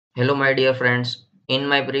Hello my dear friends. In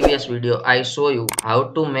my previous video I show you how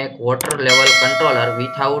to make water level controller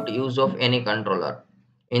without use of any controller.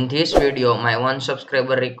 In this video my one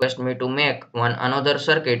subscriber request me to make one another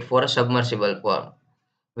circuit for a submersible pump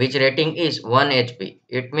which rating is 1 HP.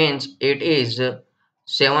 It means it is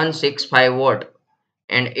 765 watt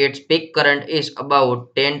and its peak current is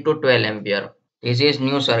about 10 to 12 ampere. This is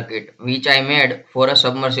new circuit which I made for a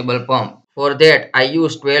submersible pump. For that I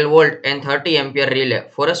use 12 volt and 30 ampere relay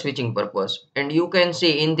for a switching purpose. And you can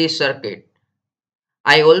see in this circuit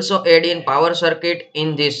I also add in power circuit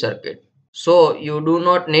in this circuit. So you do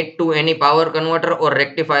not need to any power converter or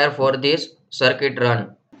rectifier for this circuit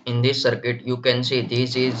run. In this circuit you can see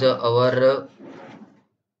this is our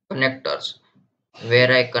connectors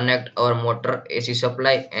where I connect our motor AC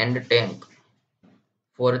supply and tank.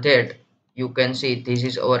 For that you can see this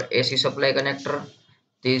is our AC supply connector.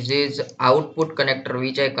 This is output connector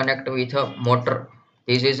which I connect with a motor.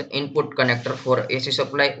 This is input connector for AC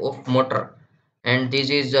supply of motor. And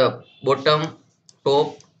this is a bottom,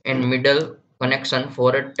 top and middle connection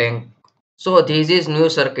for a tank. So this is new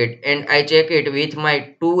circuit and I check it with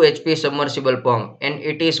my 2 HP submersible pump and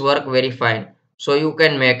it is work very fine. So you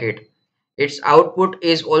can make it. Its output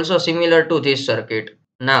is also similar to this circuit.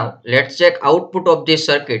 Now let's check output of this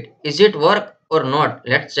circuit. Is it work or not?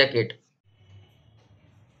 Let's check it.